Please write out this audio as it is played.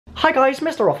Hi guys,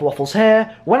 MrRoflWaffles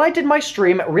here. When I did my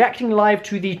stream reacting live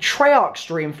to the Treyarch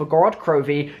stream for Gorod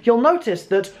Krovi, you'll notice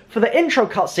that for the intro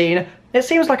cutscene, it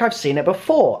seems like I've seen it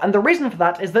before, and the reason for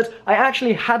that is that I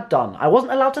actually had done. I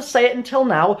wasn't allowed to say it until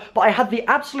now, but I had the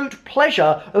absolute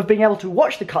pleasure of being able to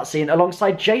watch the cutscene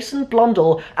alongside Jason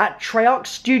Blundell at Treyarch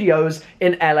Studios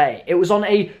in LA. It was on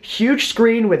a huge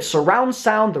screen with surround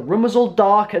sound, the room was all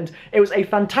dark, and it was a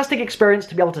fantastic experience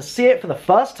to be able to see it for the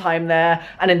first time there,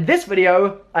 and in this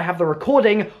video, I have the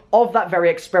recording of that very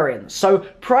experience. So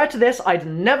prior to this, I'd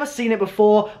never seen it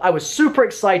before, I was super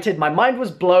excited, my mind was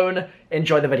blown.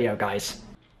 Enjoy the video, guys.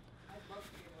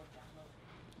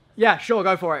 Yeah, sure,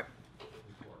 go for it.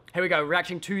 Here we go,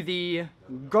 reacting to the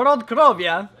Gorod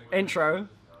Krovi intro.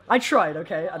 I tried,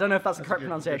 okay? I don't know if that's the correct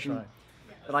pronunciation,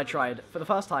 but I tried. For the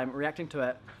first time, reacting to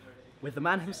it with the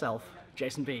man himself,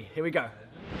 Jason B. Here we go.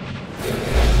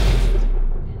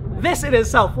 This in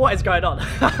itself, what is going on?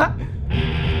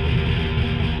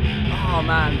 Oh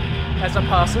man, there's a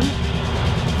person.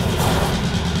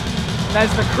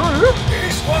 There's the crew.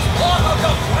 This was part of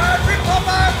the plan with the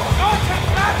man, not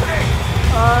nothing.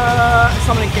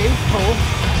 Summoning key, cool.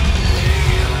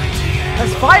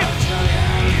 Let's fight.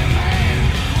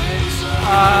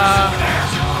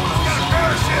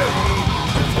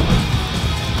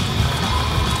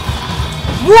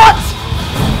 What?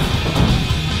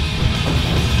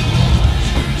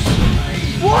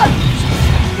 What?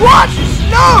 What?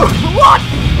 No! What?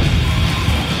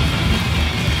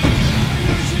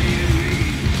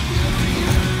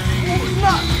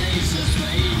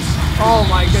 Oh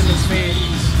my goodness me.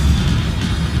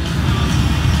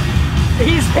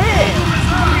 He's here!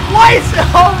 Why is it?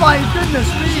 Oh my goodness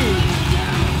me!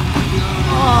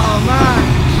 Oh man.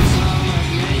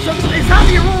 So is that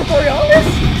the Aurora Borealis?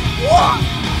 What?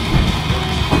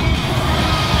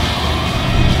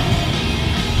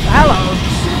 Hello.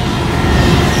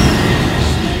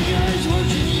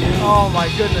 Oh my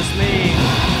goodness me.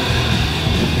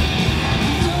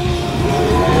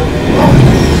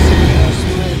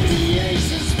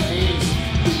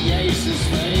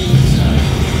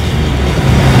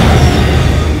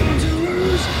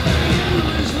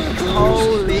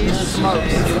 Holy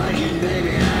smokes.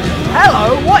 Hello,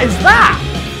 what is that?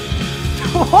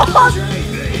 What?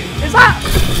 Is that?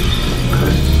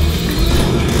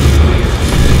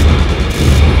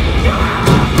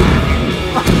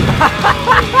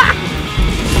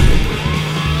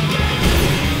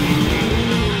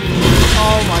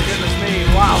 Oh my goodness me,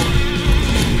 wow.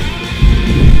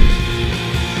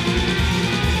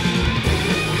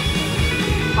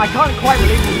 I can't quite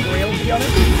believe this is real, to be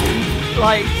honest.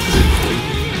 Like,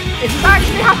 is this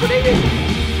actually happening?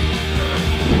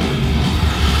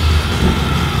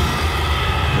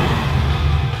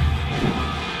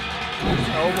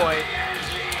 Oh boy.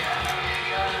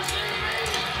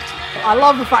 I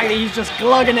love the fact that he's just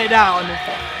glugging it down.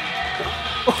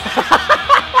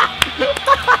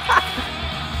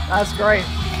 That's great.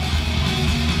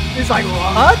 He's like,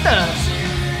 what the?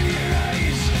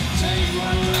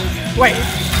 Wait.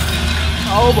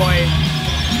 Oh boy.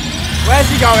 Where's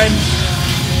he going?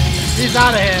 He's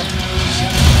out of here.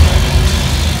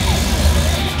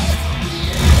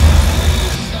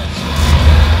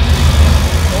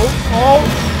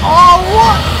 Oh,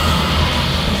 what?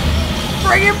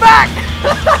 Bring him back!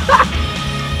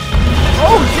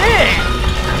 Oh dear!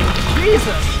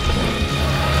 Jesus!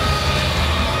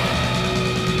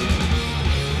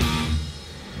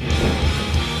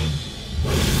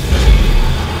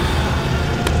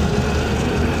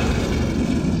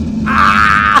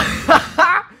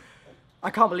 I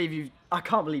can't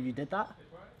believe you did that.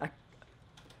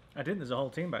 I didn't, there's a whole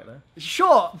team back there.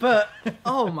 Sure, but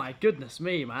oh my goodness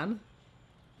me, man.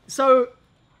 So,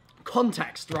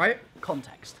 context, right?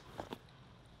 Context.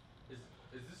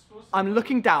 I'm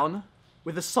looking down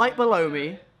with the sight below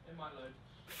me,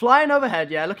 flying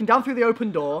overhead, yeah, looking down through the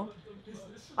open door.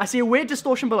 I see a weird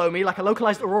distortion below me, like a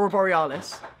localized Aurora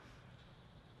Borealis.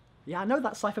 Yeah, I know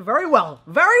that cipher very well,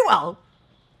 very well.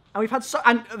 And we've had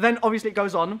and then obviously it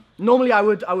goes on. Normally I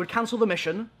would cancel the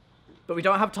mission, but we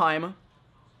don't have time.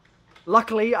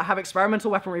 Luckily, I have experimental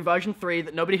weaponry version 3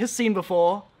 that nobody has seen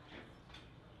before.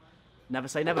 Never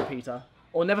say never, Peter.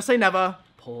 Or never say never.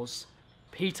 Pause.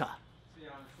 Peter.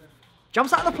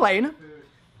 Jumps out of the plane.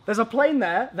 There's a plane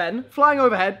there, then, flying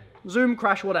overhead. Zoom,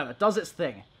 crash, whatever. Does its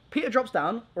thing. Peter drops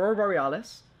down. Aurora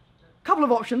Borealis. Couple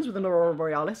of options with an Aurora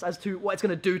Borealis as to what it's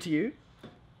going to do to you.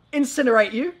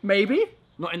 Incinerate you, maybe.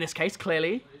 Not in this case,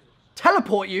 clearly.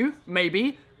 Teleport you,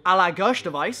 maybe. A la Gersh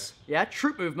device. Yeah,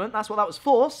 troop movement. That's what that was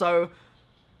for, so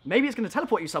maybe it's going to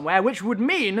teleport you somewhere, which would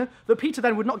mean that Peter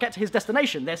then would not get to his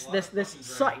destination, this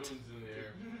site.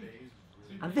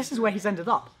 And this is where he's ended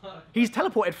up. He's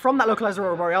teleported from that localized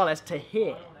Aurora Borealis to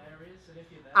here.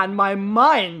 And my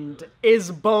mind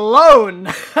is blown.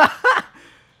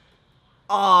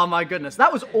 Oh my goodness,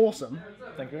 that was awesome.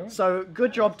 Thank you very much. So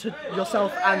good job to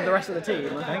yourself and the rest of the team.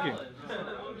 Thank you.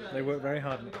 They worked very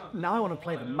hard. Now I want to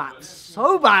play the map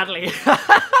so badly.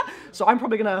 So I'm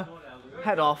probably going to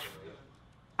head off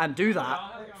and do that.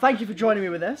 Thank you for joining me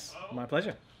with this. My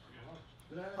pleasure.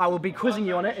 I will be quizzing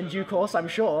you on it in due course, I'm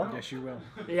sure. Yes, you will.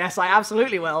 Yes, I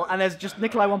absolutely will. And there's just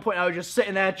Nikolai 1.0 just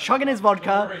sitting there chugging his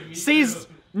vodka, sees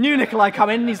new Nikolai come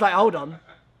in, and he's like, hold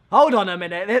on a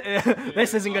minute,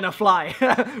 this isn't going to fly.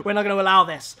 We're not going to allow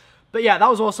this. But yeah, that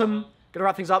was awesome. Gonna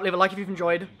wrap things up. Leave a like if you've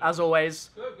enjoyed, as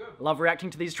always. Love reacting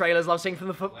to these trailers, love seeing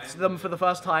them for the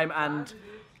first time, and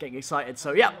getting excited.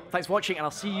 So yeah, thanks for watching, and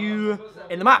I'll see you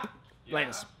in the map.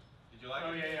 Laters.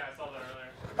 Oh, yeah, I saw that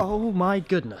earlier. Oh my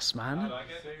goodness, man.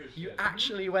 You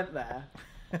actually went there.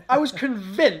 I was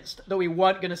convinced that we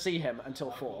weren't going to see him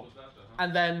until 4.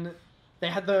 And then they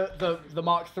had the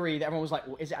Mark III that everyone was like,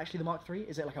 well, is it actually the Mark III?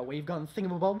 Is it like a wave gun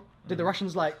thingamabob? Did the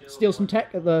Russians like steal some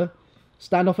tech at the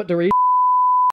standoff at Doritos?